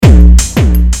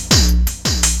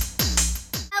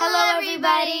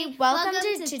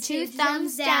to Two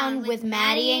Thumbs Down with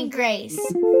Maddie and Grace.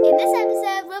 In this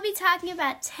episode, we'll be talking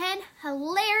about 10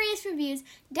 hilarious reviews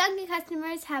Dunkin'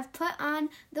 customers have put on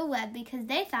the web because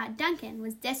they thought Dunkin'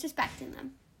 was disrespecting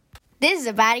them. This is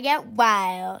about to get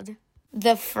wild.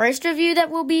 The first review that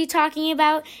we'll be talking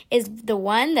about is the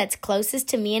one that's closest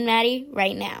to me and Maddie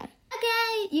right now.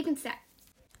 Okay, you can start.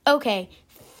 Okay,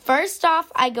 first off,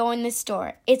 I go in the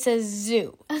store. It's a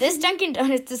zoo. This Dunkin'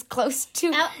 Donuts is close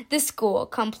to the school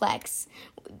complex.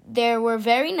 There were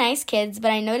very nice kids,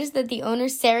 but I noticed that the owner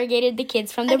segregated the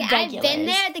kids from the regulars. I've been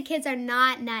there. The kids are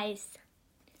not nice.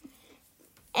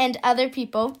 And other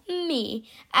people, me.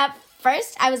 At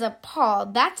first, I was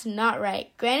appalled. That's not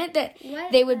right. Granted that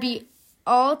they would be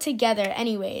all together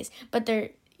anyways, but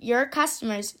your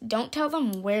customers. Don't tell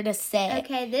them where to sit.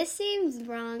 Okay, this seems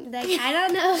wrong. Like, I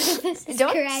don't know if this is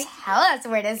don't correct. Tell us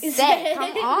where to sit.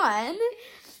 Come on.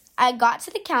 I got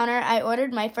to the counter. I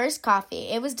ordered my first coffee.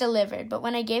 It was delivered, but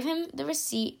when I gave him the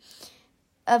receipt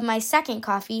of my second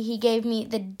coffee, he gave me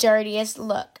the dirtiest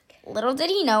look. Little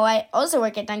did he know I also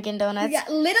work at Dunkin' Donuts. Yeah,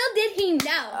 little did he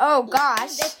know. Oh,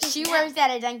 gosh. She works at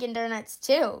a Dunkin' Donuts,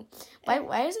 too.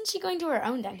 Why isn't she going to her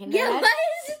own Dunkin' Donuts? Yeah,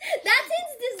 that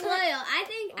seems disloyal.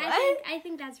 I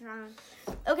think that's wrong.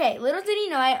 Okay, little did he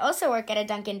know I also work at a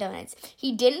Dunkin' Donuts.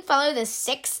 He didn't follow the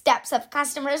 6 steps of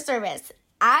customer service.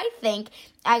 I think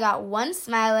I got one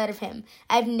smile out of him.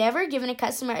 I've never given a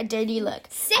customer a dirty look.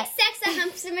 6 steps of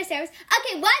customer service.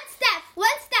 Okay, one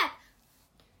step.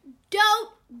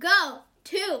 Don't go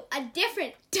to a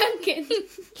different Dunkin'.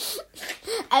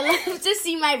 I love to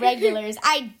see my regulars.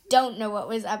 I don't know what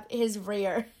was up his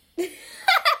rear.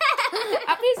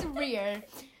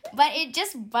 But it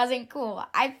just wasn't cool.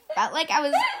 I felt like I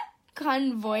was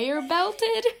conveyor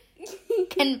belted.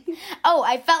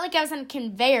 I felt like I was on a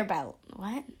conveyor belt.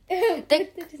 What? The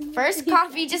first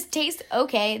coffee just tastes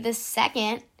okay. The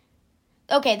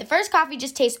first coffee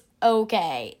just tastes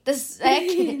okay. The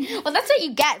second, well, that's what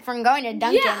you get from going to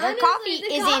Dunkin'. Yeah, Their coffee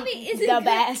isn't the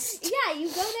best. Yeah, you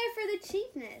go there for the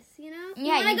cheapness, you know?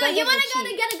 Yeah, you want to go to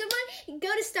get a good one? You go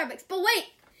to Starbucks. But wait,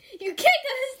 you can't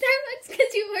go to Starbucks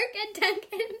because you work at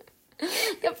Dunkin'.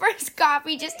 The first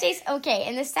coffee just tastes okay,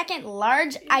 and the second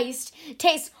large iced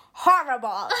tastes horrible.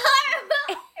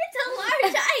 Horrible! It's a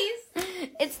large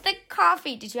ice. It's the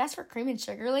coffee. Did you ask for cream and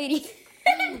sugar, lady?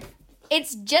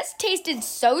 It's just tasted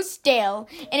so stale,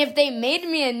 and if they made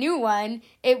me a new one,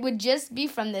 it would just be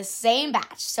from the same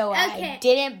batch, so I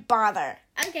didn't bother.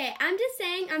 Okay, I'm just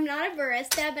saying I'm not a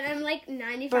barista, but I'm like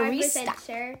 95%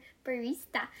 sure,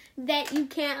 barista, that you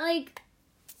can't like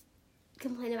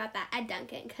complain about that at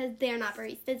Dunkin' because they're not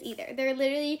baristas either. They're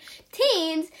literally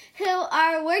teens who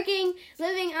are living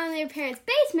on their parents'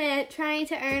 basement, trying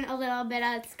to earn a little bit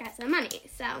of scraps of money.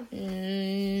 So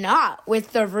not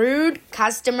with the rude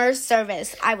customer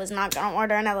service. I was not gonna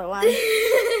order another one.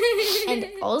 And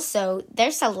also, their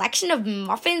selection of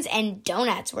muffins and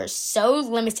donuts were so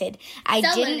limited. I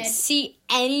didn't see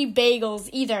any bagels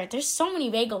either. There's so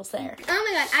many bagels there.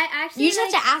 Oh my god, you just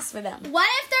have to ask for them. What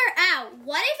if they're out?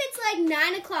 What if it's like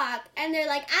 9 o'clock and they're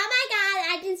like, oh my god,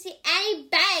 I didn't see any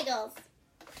bagels?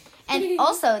 And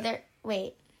also,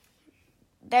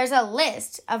 there's a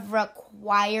list of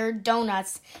required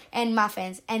donuts and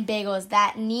muffins and bagels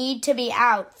that need to be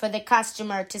out for the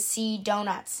customer to see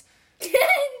donuts.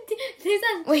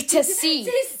 To see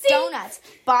donuts,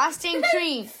 Boston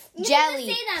cream,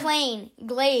 jelly, plain,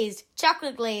 glazed,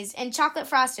 chocolate glazed, and chocolate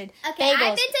frosted. Okay,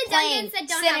 bagels, I've been to Dunkin's that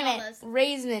don't cinnamon, have all those.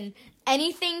 raisin,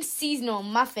 anything seasonal,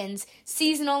 muffins,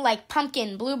 seasonal like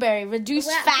pumpkin, blueberry,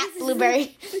 reduced fat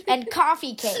blueberry, and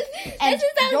coffee cake. And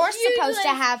you're supposed to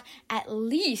have at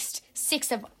least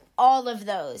 6 of all of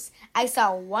those. I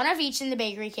saw one of each in the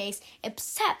bakery case,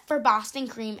 except for Boston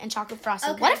cream and chocolate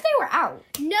frosted. Okay. What if they were out?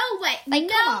 No way.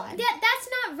 Come on. Yeah, that's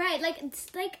not right. It's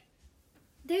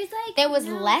there was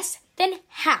less than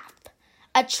half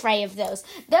a tray of those.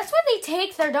 That's what they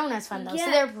take their donuts from, though. Yeah.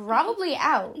 So they're probably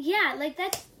out. Yeah,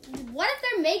 that's. What if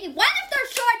they're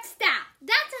short-staffed?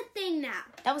 That's a thing now.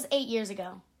 That was 8 years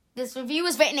ago. This review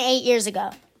was written 8 years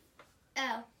ago.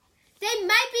 Oh. They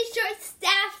might be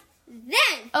short-staffed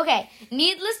then. Okay,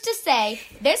 needless to say,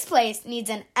 this place needs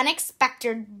an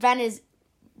unexpected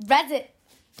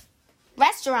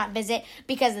restaurant visit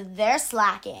because they're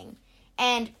slacking.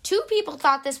 And 2 people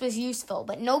thought this was useful,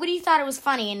 but nobody thought it was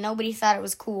funny and nobody thought it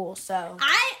was cool, so. I'm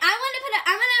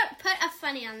gonna put a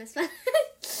funny on this one.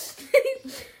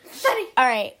 Funny.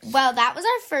 Alright, well, that was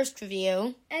our first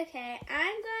review. Okay,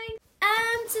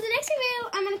 so the next review,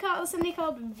 I'm going to call somebody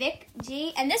called Vic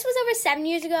G. And this was over 7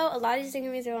 years ago. A lot of these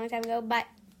reviews are a long time ago, but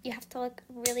you have to look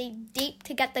really deep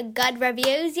to get the good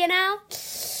reviews, you know?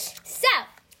 So,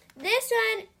 this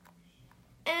one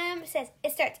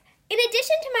It starts. In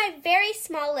addition to my very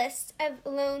small list of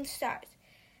lone starters,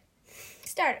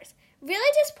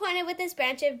 really disappointed with this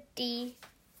branch of D.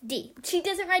 She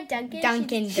doesn't write Dunkin.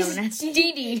 Dunkin' Donuts.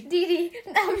 DD.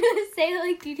 I'm gonna say it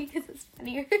like DD because it's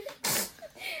funnier.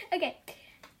 Okay.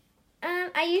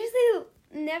 I usually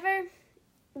never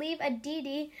leave a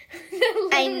DD.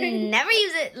 I never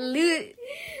use it.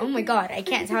 Oh my god, I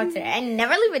can't talk today. I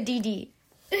never leave a DD.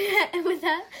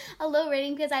 Without a low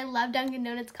rating because I love Dunkin'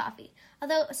 Donuts coffee.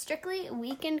 Although a strictly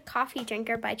weekend coffee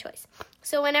drinker by choice.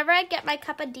 So whenever I get my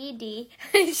cup of DD,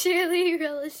 I surely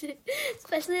relish it.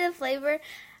 Especially the flavor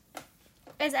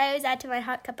as I always add to my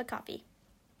hot cup of coffee.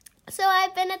 So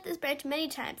I've been at this branch many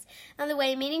times on the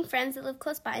way meeting friends that live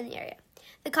close by in the area.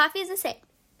 The coffee is the same.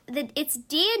 It's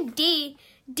D&D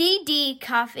DD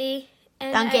coffee.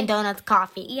 And Dunkin' Donuts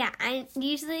coffee. Yeah, I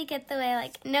usually get the way,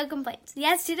 like, no complaints.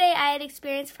 Yesterday, I had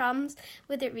experienced problems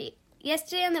with it.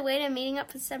 Yesterday, on the way to meeting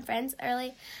up with some friends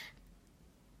early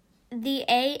the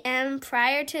AM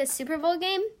prior to a Super Bowl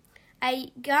game,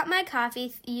 I got my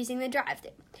coffee using the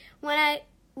drive-thru. When I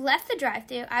left the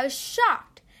drive-thru, I was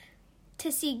shocked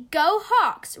to see "Go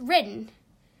Hawks" written.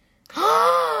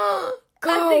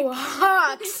 Go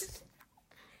Hawks!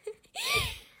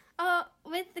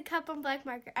 With the cup on black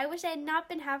marker. I wish I had not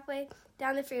been halfway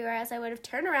down the freeway, else I would have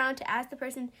turned around to ask the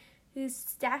person whose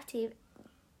staff team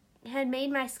had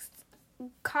made my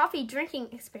coffee drinking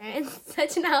experience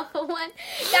such an awful one.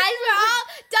 Guys,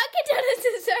 Dunkin' Donuts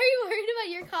is very worried about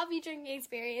your coffee drinking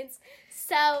experience.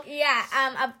 So yeah,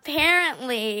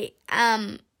 apparently,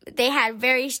 they had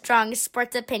very strong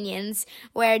sports opinions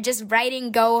where just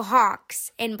writing "Go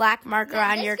Hawks" in black marker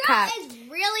on your cup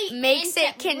really makes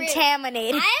it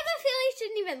contaminated. I have a feeling she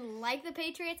shouldn't even like the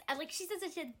Patriots. She says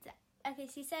it should.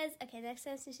 Next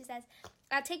sentence she says,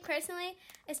 I'll take personally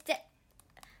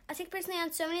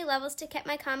on so many levels to keep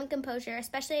my calm and composure,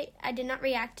 especially I did not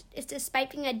react despite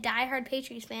being a diehard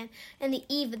Patriots fan and the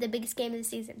eve of the biggest game of the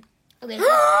season. Okay.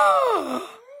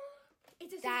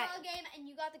 It's a Super Bowl game, and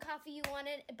you got the coffee you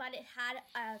wanted, but it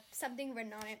had something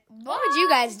written on it. What would you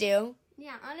guys do?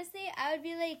 Yeah, honestly, I would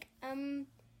be like,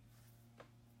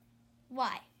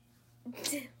 why?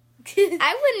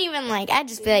 I wouldn't even I'd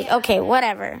just be like, okay,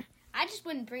 whatever. I just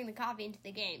wouldn't bring the coffee into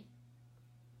the game.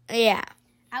 Yeah.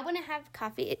 I wouldn't have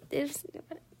coffee.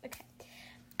 Okay.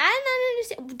 I'm not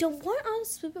understand. Weren't all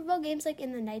Super Bowl games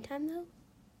in the nighttime though?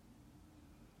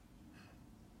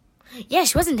 Yeah,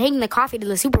 she wasn't taking the coffee to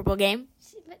the Super Bowl game.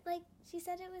 She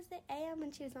said it was the AM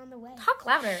when she was on the way. Talk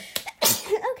louder.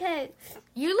 Okay.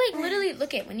 You literally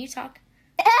look at when you talk.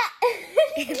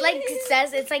 It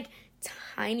says it's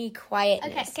tiny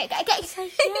quietness. Okay.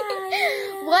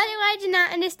 What I did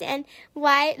not understand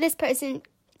why this person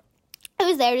who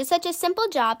was there to such a simple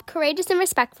job, courageous and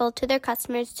respectful to their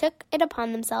customers, took it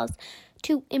upon themselves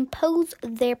to impose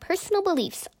their personal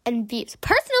beliefs and views.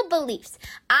 Personal beliefs.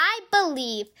 I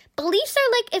believe. Beliefs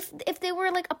are if they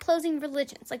were opposing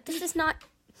religions. This is not...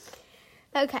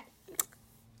 Okay.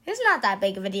 It's not that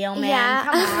big of a deal, man. Yeah.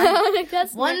 Come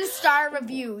on. 1-star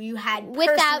review. You had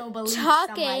personal beliefs on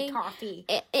my coffee.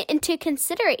 Into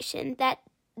consideration that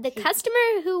the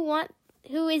customer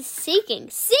who is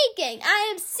seeking.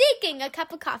 I am seeking a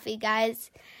cup of coffee, guys.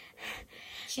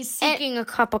 She's seeking a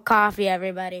cup of coffee,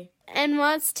 everybody. And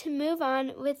wants to move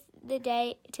on with the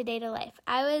day-to-day life.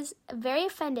 I was very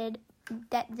offended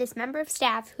that this member of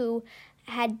staff who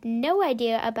had no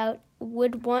idea about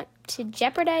would want to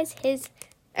jeopardize his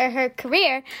or her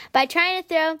career by trying to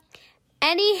throw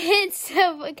any hints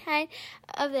of what kind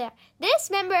of there. This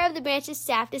member of the branch's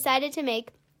staff decided to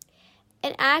make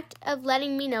an act of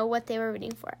letting me know what they were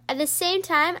rooting for. At the same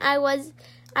time, I wasn't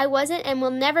and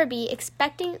will never be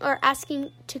expecting or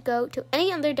asking to go to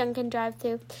any other Dunkin'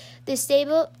 drive-thru. The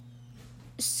stable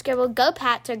scribble "Go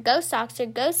Pats" or "Go Sox" or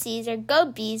 "Go C's" or "Go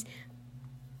B's"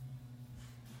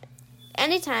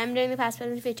 anytime during the past,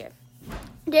 present, and future.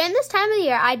 During this time of the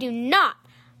year, I do not,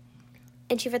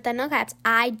 and she put that in all caps,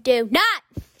 I do not.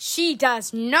 She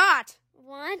does not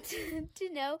Want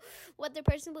to know what their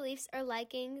personal beliefs or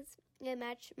likings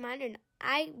match mine or not.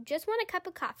 I just want a cup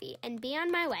of coffee and be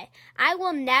on my way. I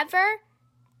will never,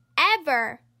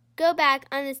 ever go back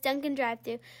on this Dunkin'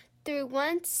 drive-thru through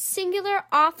one singular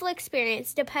awful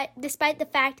experience, despite the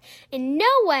fact in no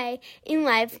way in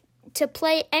life to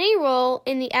play any role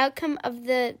in the outcome of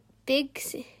the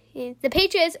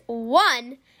Patriots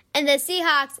won and the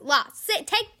Seahawks lost.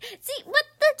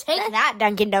 Take that,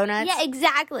 Dunkin' Donuts. Yeah,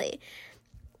 exactly.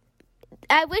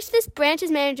 I wish this branch's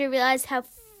manager realized how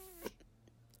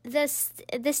the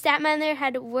staff man there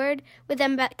had a word with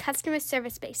them about customer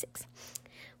service basics.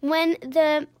 When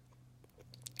the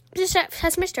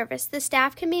Customer service. The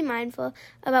staff can be mindful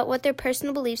about what their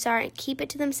personal beliefs are and keep it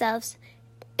to themselves,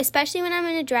 especially when I'm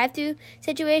in a drive-through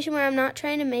situation where I'm not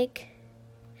trying to make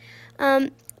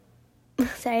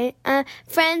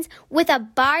friends with a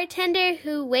bartender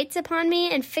who waits upon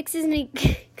me and fixes me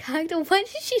cocktail. What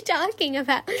is she talking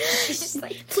about? Please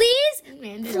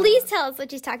tell us what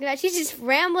she's talking about. She's just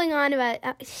rambling on about.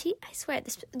 I swear,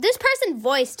 this person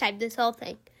voice typed this whole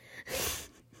thing.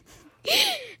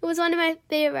 It was one of my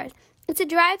favorite bars. It's a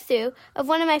drive-through of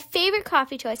one of my favorite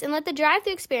coffee choice, and let the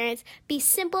drive-through experience be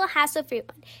simple, hassle-free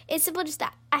one. It's simple just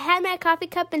that. I had my coffee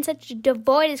cup in such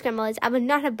devoid of scrambles, I would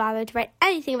not have bothered to write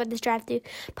anything about this drive-through,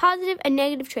 positive and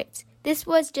negative traits. This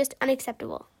was just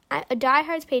unacceptable. I'm a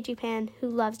diehard pastry fan who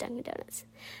loves Dunkin' Donuts.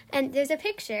 And there's a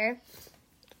picture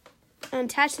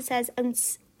attached that says,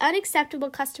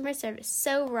 unacceptable customer service,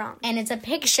 so wrong. And it's a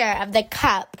picture of the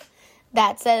cup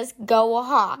that says "Go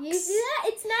Hawks." You see that?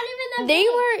 It's not even that big.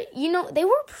 They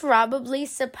were probably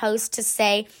supposed to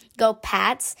say "Go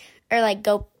Pats" or like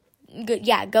 "Go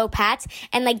Pats,"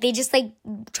 and like they just like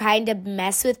tried to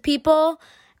mess with people,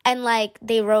 and like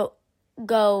they wrote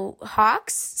 "Go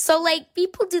Hawks." So like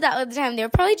people do that all the time. They're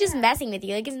probably just messing with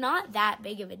you. Like it's not that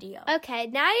big of a deal. Okay,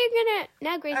 now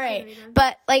Grace. All right,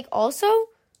 but like also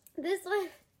this one.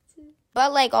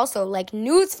 But, like, also, like,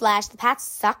 newsflash, the Pats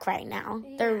suck right now.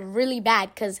 Yeah. They're really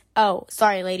bad because,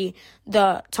 sorry, lady,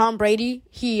 the Tom Brady,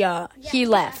 he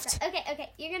left. Okay,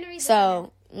 you're going to read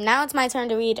So, now it's my turn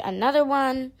to read another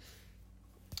one.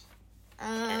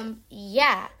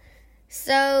 Yeah.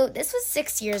 So, this was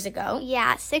 6 years ago.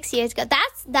 Yeah, 6 years ago.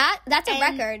 That's a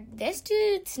record. This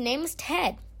dude's name was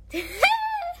Ted. Why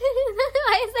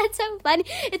is that so funny?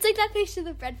 It's like that picture of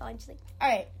the bread falling. She's like, all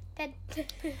right. Ted.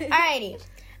 Alrighty.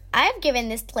 I've given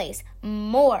this place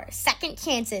more second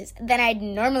chances than I'd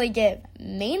normally give,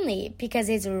 mainly because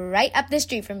it's right up the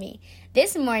street from me.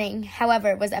 This morning,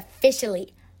 however, was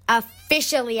officially,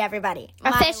 everybody,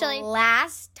 officially my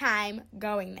last time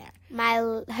going there.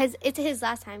 It's his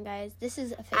last time, guys. This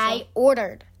is official. I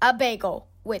ordered a bagel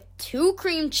with 2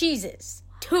 cream cheeses,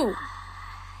 2,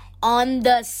 on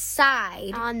the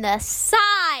side, and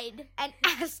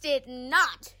asked it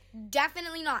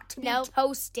definitely not to be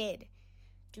toasted.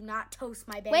 Do not toast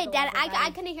my bagel. Wait, Dad, I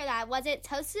couldn't hear that. Was it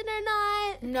toasted or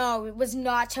not? No, it was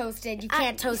not toasted. You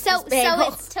can't toast this bagel. So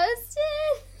it's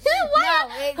toasted?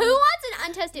 Who wants an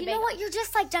untoasted bagel? You know what? You're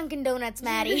just like Dunkin' Donuts,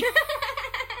 Maddie.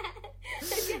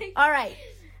 Okay. All right.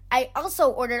 I also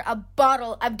ordered a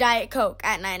bottle of Diet Coke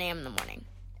at 9 a.m. in the morning.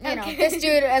 You know, this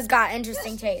dude has got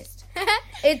interesting taste.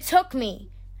 It took me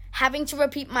having to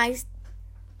repeat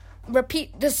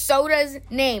the soda's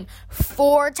name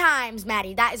 4 times,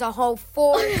 Maddie. That is a whole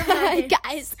 4 times.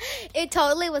 Guys, it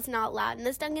totally was not loud in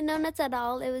this Dunkin' Donuts at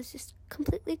all. It was just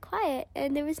completely quiet,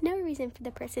 and there was no reason for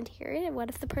the person to hear it. And what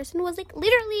if the person was like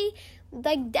literally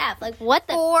like deaf? Like what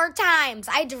the 4 times.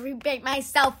 I had to repeat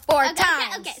myself 4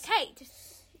 times. Okay.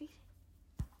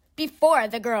 Before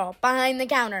the girl behind the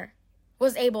counter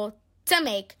was able to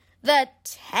make the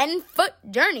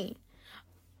 10-foot journey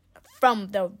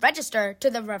from the register to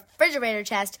the refrigerator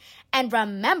chest and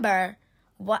remember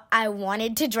what I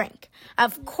wanted to drink.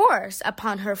 Of course,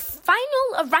 upon her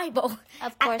final arrival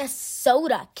at the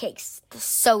soda case,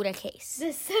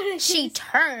 she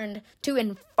turned to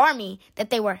inform me that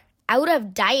they were out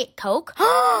of Diet Coke. They were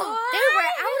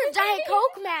out of Diet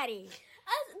Coke, Maddie.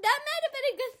 That might have been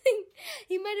a good thing.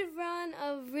 He might have run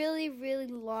a really, really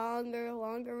longer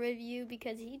review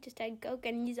because he just had Coke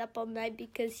and he's up all night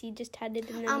because he just had it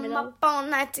in the middle. I'm up all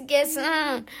night to get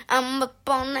some. I'm up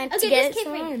all night to get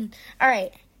some. All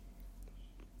right.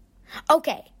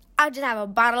 Okay. I'll just have a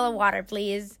bottle of water,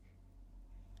 please.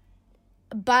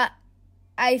 But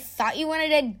I thought you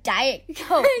wanted a Diet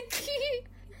Coke.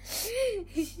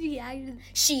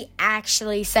 She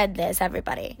actually said this,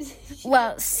 everybody.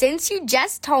 Well, since you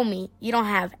just told me you don't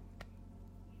have...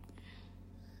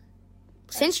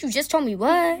 Since you just told me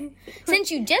what?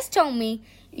 Since you just told me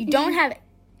you don't have...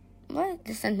 What?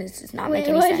 This sentence is not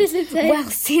making any sense. What does it say? Well,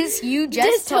 since you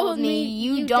just told me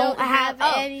you don't have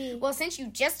any. Well, since you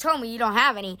just told me you don't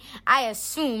have any, I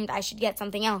assumed I should get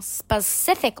something else.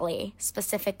 Specifically,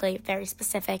 very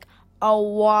specific, a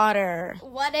water.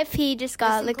 What if he just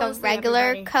got like a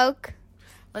regular Coke?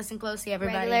 Listen closely,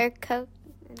 everybody. Regular Coke.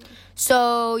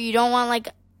 So you don't want like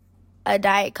a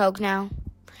Diet Coke now?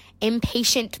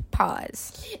 Impatient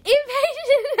pause.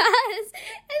 Impatient pause.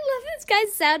 I love this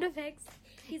guy's sound effects.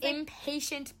 He's like,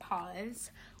 impatient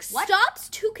pause. Stops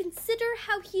to consider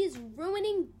how he is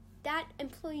ruining that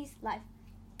employee's life.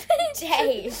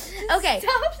 Dave. Okay.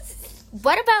 Stops.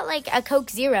 What about like a Coke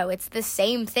Zero? It's the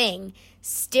same thing.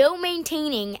 Still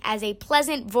maintaining as a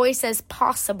pleasant voice as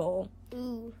possible.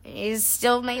 Ooh. Is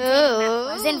still maintaining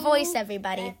that pleasant voice,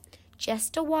 everybody. Okay.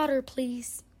 Just a water,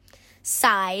 please.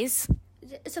 Size.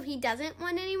 So he doesn't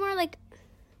want anymore? Like,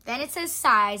 then it says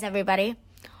size, everybody.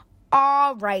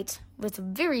 All right. With a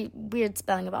very weird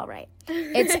spelling of all right.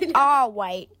 It's all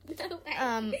white.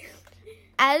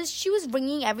 As she was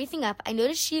bringing everything up, I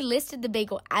noticed she listed the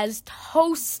bagel as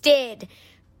toasted.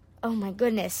 Oh, my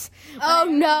goodness. Oh,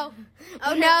 no.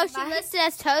 Oh, no. She listed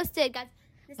as toasted.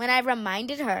 When I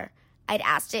reminded her I'd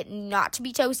asked it not to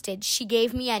be toasted, she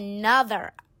gave me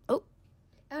another. Oh,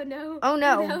 no. Oh,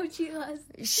 no. No, she lost.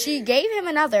 She gave him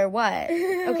another what?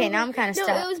 Okay, now I'm kind of stuck.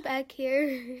 No, it was back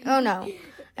here. Oh, no.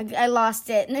 I lost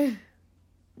it.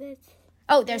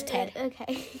 There's Ted.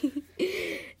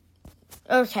 Okay.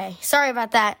 Okay, sorry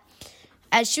about that.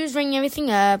 As she was ringing everything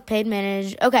up, paid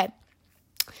manage. Okay.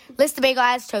 List the bagel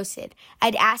as toasted.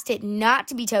 I'd asked it not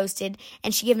to be toasted,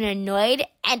 and she gave an annoyed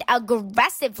and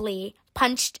aggressively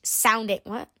punched sounding.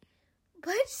 What?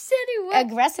 What? Sounding what?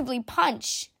 Aggressively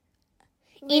punch.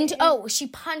 She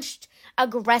punched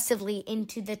aggressively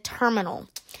into the terminal.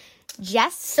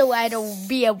 Just so I'd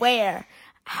be aware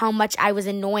how much I was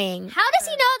annoying. How does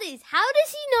he know this? How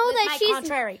does he know that she's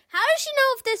contrary? How does she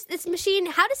know if this machine?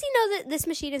 How does he know that this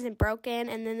machine isn't broken?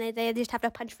 And then they just have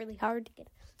to punch really hard to get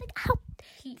it. Like how?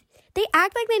 They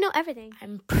act like they know everything.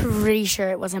 I'm pretty sure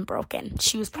it wasn't broken.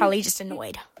 She was probably just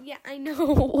annoyed. Yeah, I know.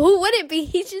 Who would it be?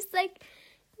 He's just like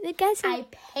the guy. I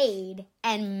paid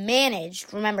and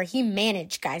managed. Remember, he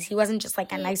managed, guys. He wasn't just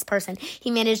like a nice person.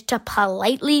 He managed to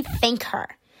politely thank her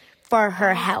for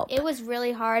her help. It was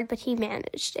really hard, but he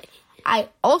managed it. I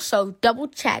also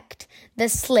double-checked the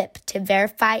slip to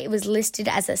verify it was listed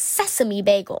as a sesame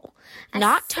bagel,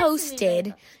 not toasted,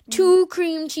 bagel. 2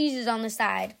 cream cheeses on the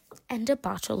side, and a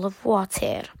bottle of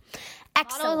water. Excellent.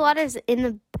 Bottle of water's in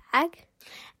the bag?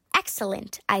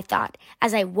 Excellent, I thought,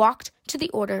 as I walked to the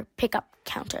order pickup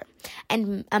counter.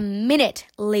 And a minute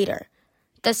later,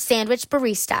 the sandwich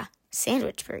barista.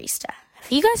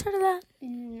 Have you guys heard of that?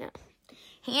 No.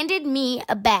 Handed me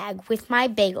a bag with my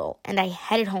bagel, and I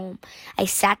headed home. I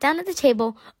sat down at the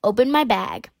table, opened my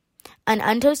bag, an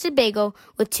untoasted bagel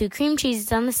with 2 cream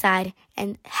cheeses on the side,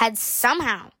 and had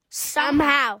somehow,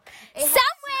 throughout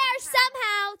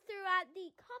the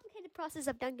complicated process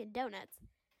of Dunkin' Donuts,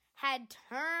 had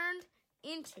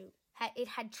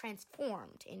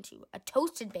transformed into a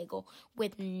toasted bagel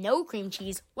with no cream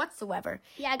cheese whatsoever.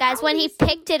 Yeah, guys, when he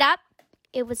picked it up,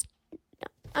 it was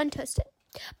untoasted.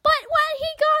 But when he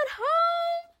got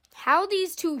home, how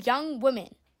these 2 young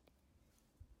women,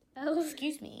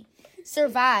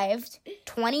 survived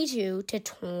 22 to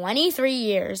 23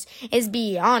 years is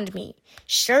beyond me.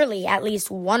 Surely at least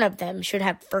one of them should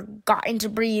have forgotten to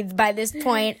breathe by this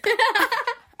point. Oh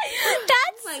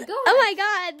my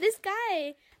god, this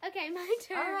guy. Okay, my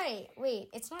turn. All right, wait,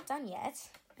 it's not done yet.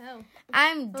 Oh.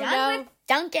 I'm done with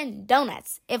Dunkin'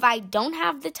 Donuts. If I don't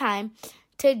have the time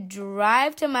to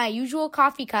drive to my usual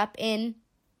coffee cup in...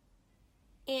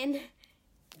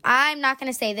 I'm not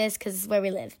going to say this because it's where we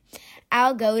live.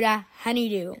 I'll go to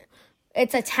Honeydew.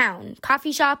 It's a town.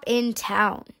 Coffee shop in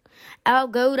town. I'll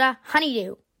go to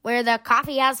Honeydew, where the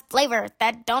coffee has flavor,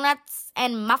 that donuts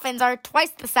and muffins are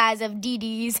twice the size of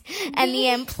DD's, and the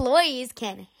employees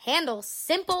can handle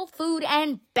simple food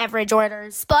and beverage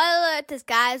orders. Spoiler alert, this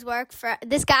guy works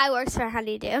for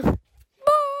Honeydew.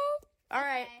 All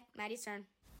right, Maddie's turn.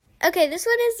 Okay, this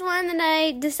one is one that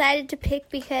I decided to pick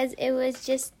because it was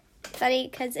just funny,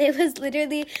 because it was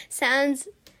literally sounds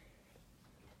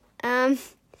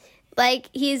like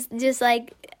he's just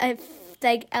like a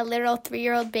little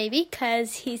 3-year-old baby,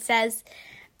 because he says,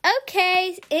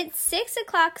 okay, it's 6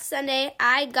 o'clock Sunday,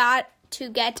 I got to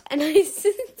get an iced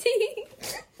tea.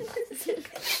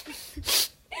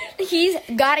 He's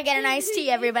got to get an iced tea,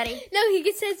 everybody. No, he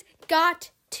says,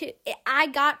 I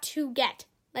got to get.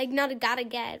 Like, not a gotta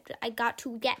get, I got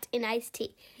to get an iced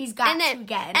tea. He's got to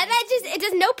get an iced tea. It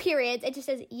does no periods. It just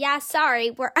says, yeah,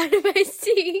 sorry, we're out of iced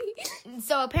tea.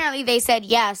 So apparently they said,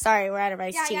 yeah, sorry, we're out of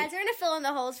iced tea. Yeah, guys, we're going to fill in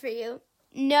the holes for you.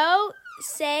 No,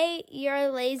 say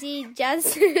you're lazy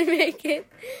just to make it.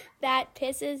 That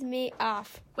pisses me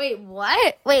off. Wait,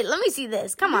 what? Wait, let me see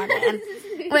this. Come on, man.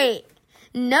 Wait,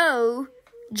 no,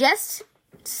 just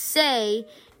say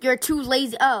you're too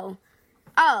lazy.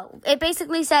 Oh, it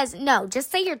basically says, no,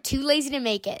 just say you're too lazy to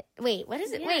make it. Wait, what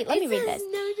is it? Wait, let me read this.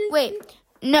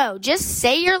 No, just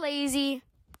say you're lazy.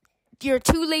 You're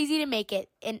too lazy to make it.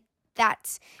 And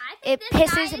it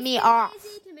pisses me off.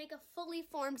 Lazy to make a fully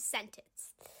formed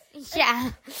sentence.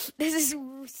 Yeah, this is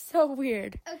so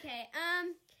weird. Okay,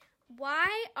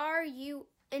 Why are you?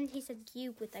 And he said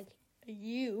you with a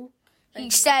U. He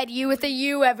said you with a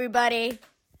U, everybody.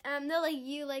 No, like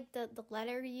you, like the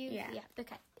letter U. Yeah.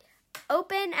 Okay.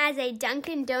 Open as a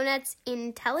Dunkin' Donuts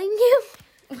in telling you.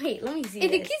 Wait, let me see. I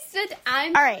think he said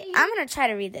I'm. All right, I'm gonna try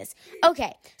to read this.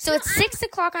 Okay, so it's 6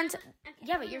 o'clock on.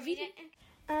 Yeah, but you're reading.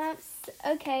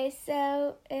 Okay,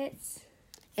 so it's.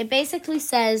 It basically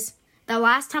says the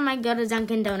last time I go to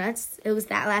Dunkin' Donuts, it was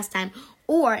that last time.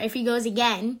 Or if he goes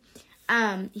again,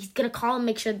 he's gonna call and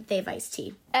make sure that they have iced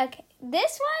tea. Okay,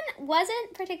 this one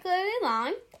wasn't particularly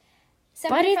long.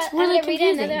 But it's really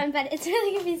confusing. Read another one, but it's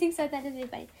really confusing, so that is really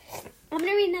funny. I'm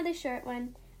gonna read another short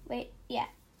one. Wait, yeah.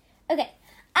 Okay.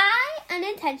 I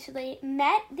unintentionally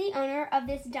met the owner of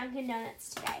this Dunkin'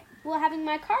 Donuts today while having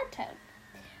my car towed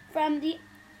from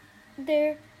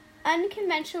their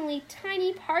unconventionally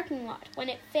tiny parking lot when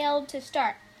it failed to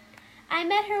start. I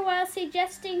met her while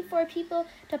suggesting for people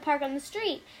to park on the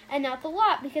street and not the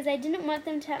lot because I didn't want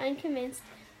them to unconvinced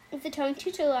if the towing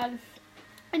too long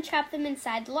and trap them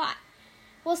inside the lot.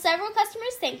 While several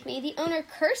customers thanked me, the owner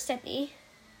cursed at me.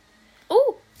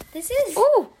 Ooh, this is...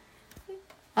 Ooh.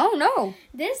 Oh, no.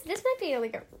 This might be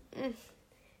like a...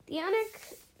 The owner...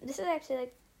 This is actually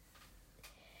like...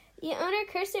 The owner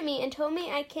cursed at me and told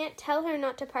me I can't tell her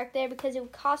not to park there because it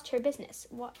would cost her business.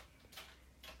 What?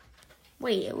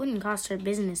 Wait, it wouldn't cost her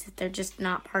business if they're just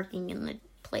not parking in the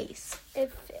place.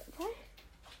 What?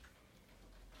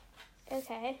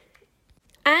 Okay.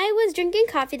 I was drinking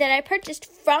coffee that I purchased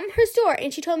from her store,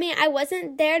 and she told me I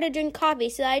wasn't there to drink coffee,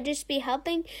 so I'd just be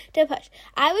helping to push.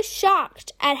 I was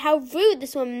shocked at how rude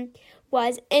this woman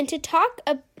was, and to talk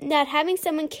about having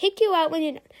someone kick you out when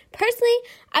you're done. Personally,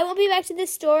 I won't be back to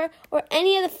this store or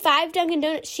any of the 5 Dunkin'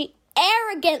 Donuts she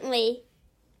arrogantly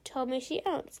told me she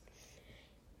owns.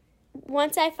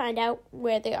 Once I find out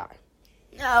where they are.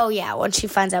 Oh, yeah, once she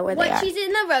finds out where they are. When she's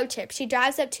in the road trip, she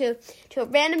drives up to a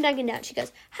random Dunkin' Donuts. She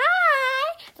goes, hi!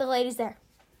 The lady's there.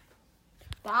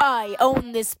 Bye. I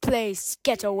own this place.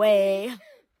 Get away.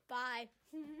 Bye.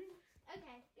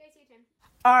 Okay, here's your turn.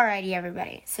 Alrighty,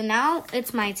 everybody. So now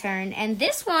it's my turn. And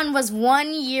this one was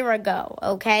 1 year ago,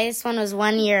 okay? This one was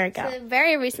 1 year ago. So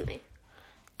very recently.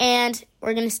 And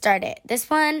we're going to start it. This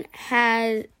one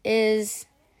is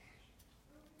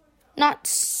not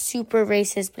super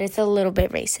racist, but it's a little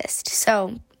bit racist.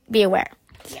 So be aware.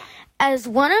 Yeah. As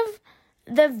one of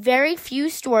the very few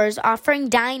stores offering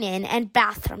dine-in and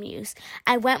bathroom use,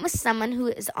 I went with someone who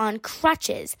is on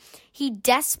crutches. He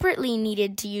desperately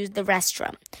needed to use the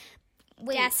restroom.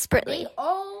 Wait, desperately.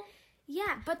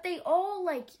 But they all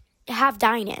like have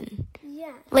dine-in.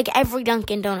 Yeah. Like every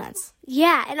Dunkin' Donuts.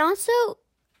 Yeah, and also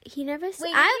he never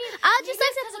said. I'll just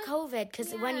like because of COVID,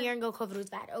 because 1 year ago COVID was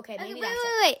bad. Okay, maybe that's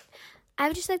it. Wait. I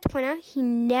would just like to point out he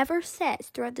never says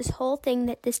throughout this whole thing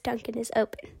that this Dunkin' is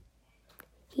open.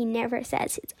 He never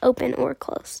says it's open or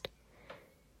closed.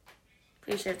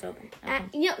 Pretty sure it's open. Okay.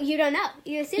 You don't know.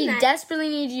 You assume that. He desperately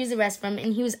needed to use the restroom,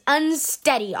 and he was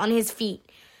unsteady on his feet.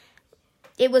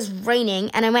 It was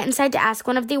raining, and I went inside to ask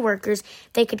one of the workers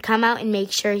if they could come out and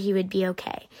make sure he would be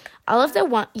okay. All of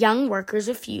the young workers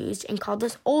refused and called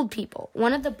us old people.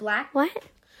 One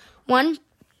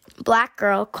black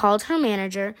girl called her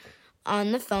manager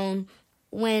on the phone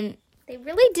when... They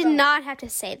really did not have to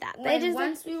say that.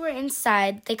 Once we were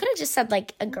inside, they could have just said,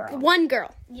 like, a girl. One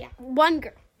girl. Yeah, one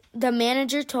girl. The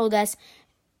manager told us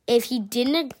if we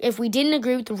didn't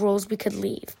agree with the rules, we could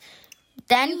leave.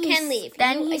 Then you can leave.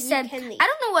 Then he said, I don't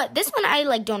know what, this one I,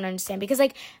 like, don't understand. Because,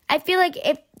 like, I feel like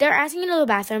if they're asking you to go to the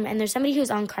bathroom and there's somebody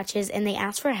who's on crutches and they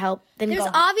ask for help, then there's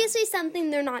obviously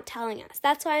something they're not telling us.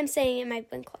 That's why I'm saying it might have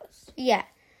been closed. Yeah.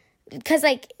 Because,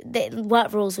 like,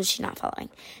 what rules was she not following?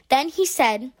 Then he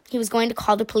said he was going to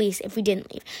call the police if we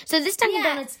didn't leave. So this Dunkin'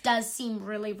 Donuts does seem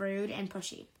really rude and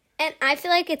pushy. And I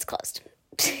feel like it's closed.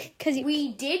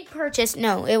 We did purchase...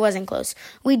 No, it wasn't closed.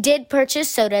 We did purchase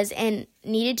sodas and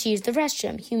needed to use the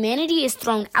restroom. Humanity is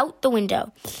thrown out the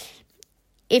window.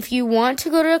 If you want to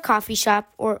go to a coffee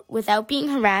shop or without being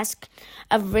harassed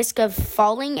of risk of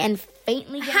falling and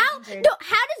faintly getting injured... No,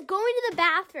 how does going to the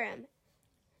bathroom,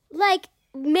 like...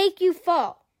 make you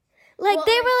fall? Like, well,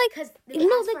 they were like, because they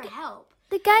asked for help.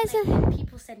 The guys,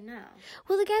 people said no.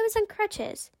 Well, the guy was on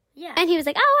crutches. Yeah. And he was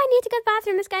like, oh, I need to go to the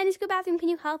bathroom. This guy needs to go to the bathroom. Can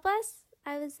you help us?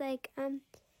 I was like,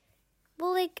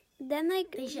 well, like, then,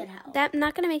 like, they should help. That's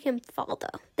not going to make him fall,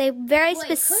 though. They very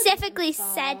specifically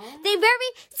said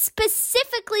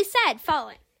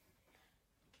falling.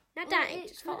 Not dying,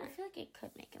 just falling. I feel like it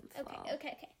could make him fall.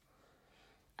 Okay.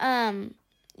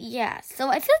 Yeah, so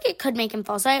I feel like it could make him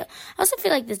fall. So I also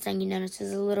feel like this Dunkin' Donuts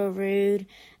is a little rude.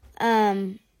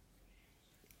 Okay.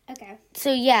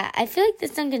 So yeah, I feel like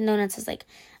this Dunkin' Donuts is like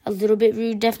a little bit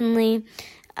rude, definitely.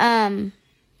 All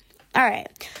right.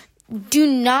 Do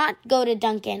not go to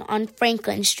Dunkin on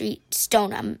Franklin Street,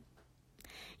 Stoneham.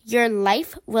 Your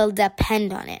life will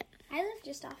depend on it. I live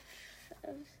just off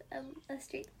of a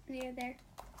street near there.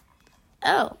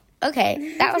 Oh,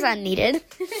 okay. That was unneeded.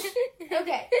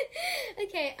 Okay.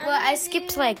 Okay. Well, I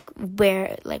skipped, what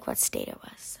state it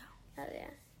was. So. Oh, yeah.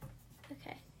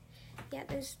 Okay. Yeah,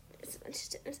 there's a bunch of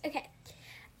students. Okay.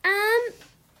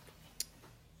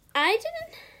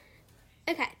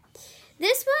 Okay.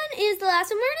 This one is the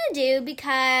last one we're going to do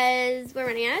because we're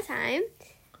running out of time.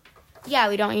 Yeah,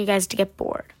 we don't want you guys to get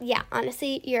bored. Yeah,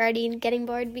 honestly, you're already getting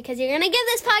bored because you're going to give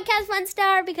this podcast 1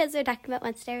 star because they're talking about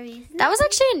 1-star reviews. That was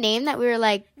actually a name that we were,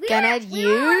 gonna use. We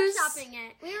were workshopping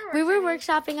it. We were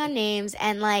workshopping on names,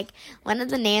 and, one of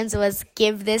the names was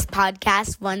Give This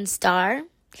Podcast 1 Star.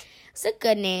 It's a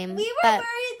good name. We were worried,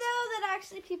 though, that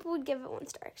actually people would give it 1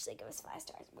 star. Actually, give us 5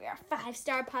 stars. We are a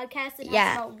 5-star podcast that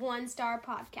talks about 1-star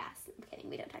podcast. I'm kidding.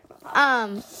 We don't talk about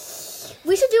podcasts.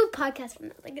 We should do a podcast from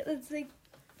that. It's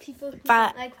people who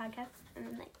don't like podcasts.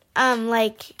 And then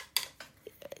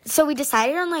so we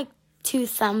decided on, 2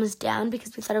 thumbs down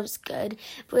because we thought it was good.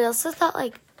 But we also thought,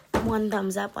 1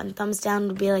 thumbs up, 1 thumbs down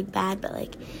would be, bad. But, I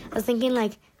was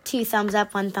thinking, 2 thumbs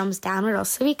up, 1 thumbs down would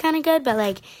also be kind of good.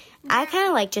 But, I kind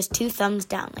of like just 2 thumbs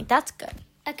down. That's good.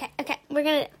 Okay.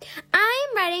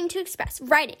 I'm writing to express.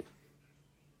 Writing.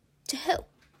 To who?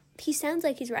 He sounds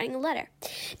like he's writing a letter.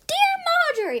 Dear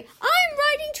Marjorie, I'm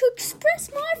writing to express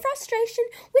my frustration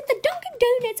with the Dunkin'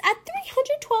 Donuts at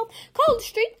 312 College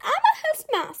Street, Amherst,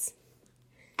 Mass.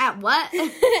 At what?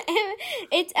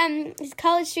 It's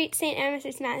College Street, St.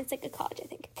 Amherst, Mass. It's a college, I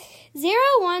think.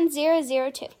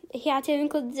 01002. He had to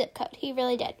include the zip code. He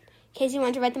really did. In case he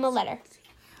wanted to write them a letter.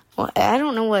 Well, I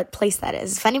don't know what place that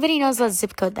is. If anybody knows what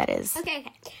zip code that is. Okay.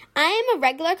 I am a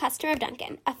regular customer of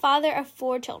Dunkin', a father of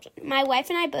 4 children. My wife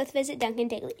and I both visit Dunkin'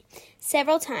 daily,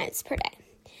 several times per day.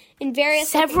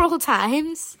 Several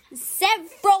times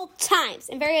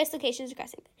in various locations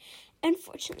across England.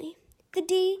 Unfortunately, the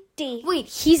DD. Wait,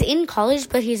 he's in college,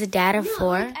 but he's a dad of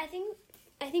 4?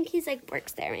 I think he's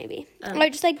works there maybe. Or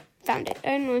just found it.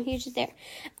 I don't know. He's just there.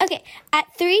 Okay, at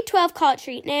 312 College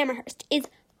Street in Amherst is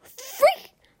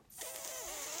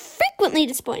frequently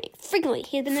disappointing. Frequently.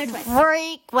 He's been there twice.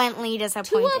 Frequently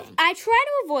disappointing. I try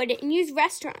to avoid it and use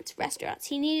restaurants.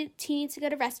 He needs to go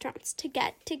to restaurants to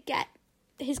get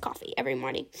his coffee every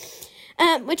morning.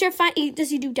 Which are fine.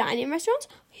 Does he do dine in restaurants?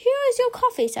 Here is your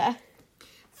coffee, sir.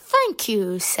 Thank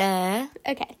you, sir.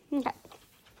 Okay.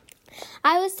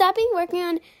 I was stopping working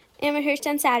on Amherst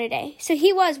on Saturday. So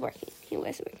he was working.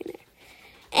 There.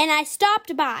 And I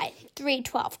stopped by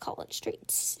 312 College Street,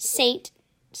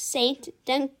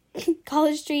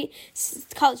 College Street,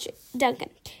 Dunkin'.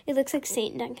 It looks like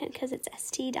St. Dunkin' because it's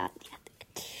St. Where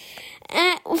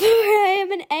I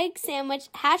have an egg sandwich,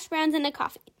 hash browns, and a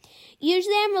coffee.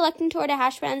 Usually I'm reluctant to order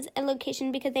hash browns at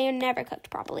location because they are never cooked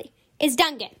properly. It's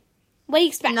Dunkin'. What do you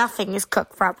expect? Nothing is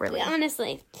cooked properly.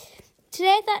 Honestly.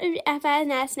 Today I thought if I had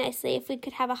asked nicely if we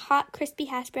could have a hot, crispy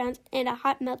hash browns and a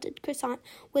hot melted croissant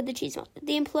with the cheese melted.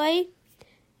 The employee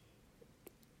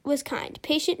was kind,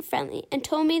 patient, friendly, and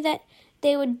told me that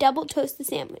they would double toast the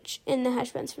sandwich and the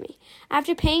hash browns for me.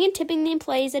 After paying and tipping the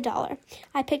employees $1,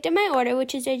 I picked up my order,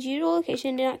 which is a usual location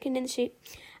and did not contain the street.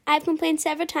 I have complained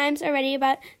several times already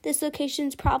about this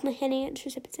location's problem handing it to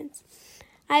recipients.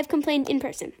 I have complained in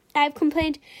person. I have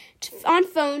complained on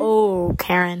phone. Oh,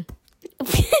 Karen.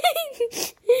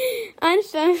 On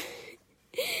phone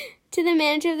to the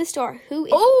manager of the store, who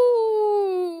is...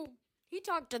 Oh! He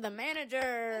talked to the manager.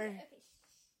 Okay.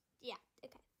 Yeah,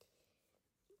 okay.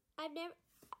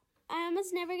 I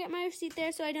almost never get my receipt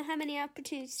there, so I don't have any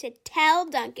opportunities to tell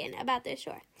Dunkin' about their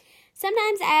store.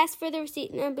 Sometimes I ask for the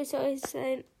receipt, and I'm so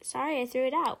sorry I threw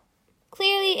it out.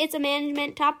 Clearly, it's a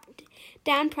management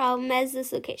top-down problem as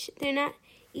this location. They're not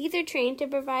either trained to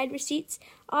provide receipts,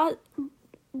 or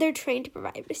they're trained to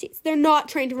provide receipts. They're not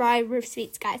trained to provide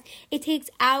receipts, guys. It takes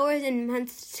hours and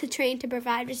months to train to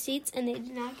provide receipts, and they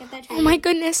did not get that training. Oh, my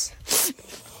goodness.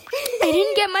 I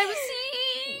didn't get my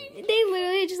receipt. They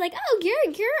literally just oh,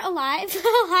 you're alive.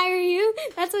 I'll hire you.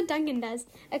 That's what Dunkin' does.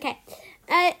 Okay.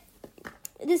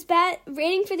 This bad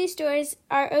rating for these stores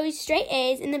are always straight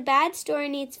A's, and the bad store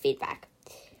needs feedback.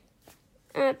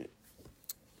 But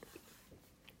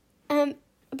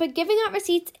giving out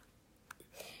receipts,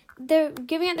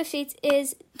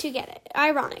 is to get it.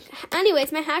 Ironic.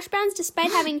 Anyways, my hash browns,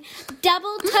 despite having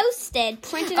double toasted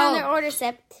printed on their order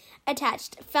slip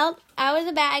attached, fell out of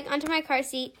the bag onto my car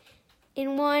seat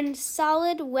in one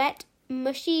solid, wet,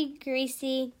 mushy,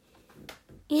 greasy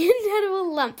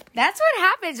inedible lump. That's what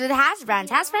happens with hash browns.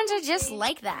 Hash browns are just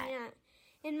like that.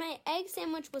 Yeah. And my egg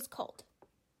sandwich was cold.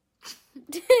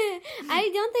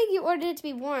 I don't think you ordered it to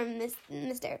be warm,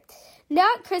 mister.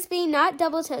 Not crispy, not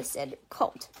double toasted,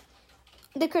 cold.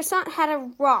 The croissant had a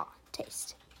raw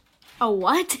taste. A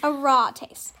what? A raw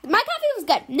taste. My coffee was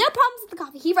good. No problems with the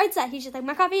coffee. He writes that. He's just like,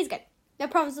 my coffee is good. No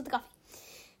problems with the coffee.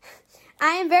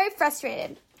 I am very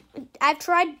frustrated. I've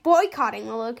tried boycotting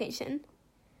the location.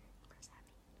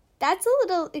 That's a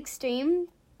little extreme.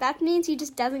 That means he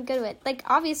just doesn't go to it. Like,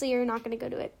 obviously you're not going to go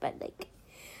to it, but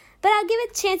I'll give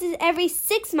it chances every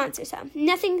 6 months or so.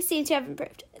 Nothing seems to have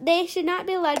improved. They should not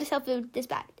be allowed to sell food this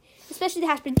bad, especially the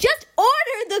hash brown. Just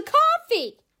order the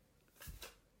coffee.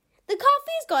 The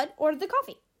coffee is good. Order the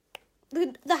coffee.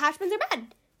 The hash browns are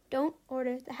bad. Don't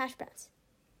order the hash browns.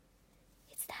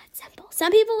 It's that simple.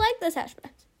 Some people like those hash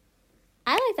browns.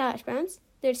 I like the hash browns.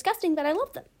 They're disgusting, but I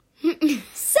love them.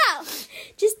 So,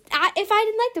 if I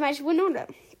didn't like them, I just wouldn't order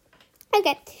them.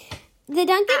 Okay. The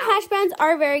Dunkin' hash browns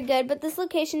are very good, but this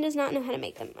location does not know how to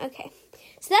make them. Okay.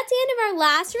 So that's the end of our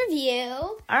last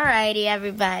review. Alrighty,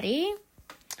 everybody.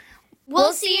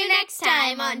 We'll see you next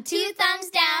time on Two Thumbs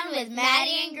Down with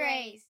Maddie and Grace.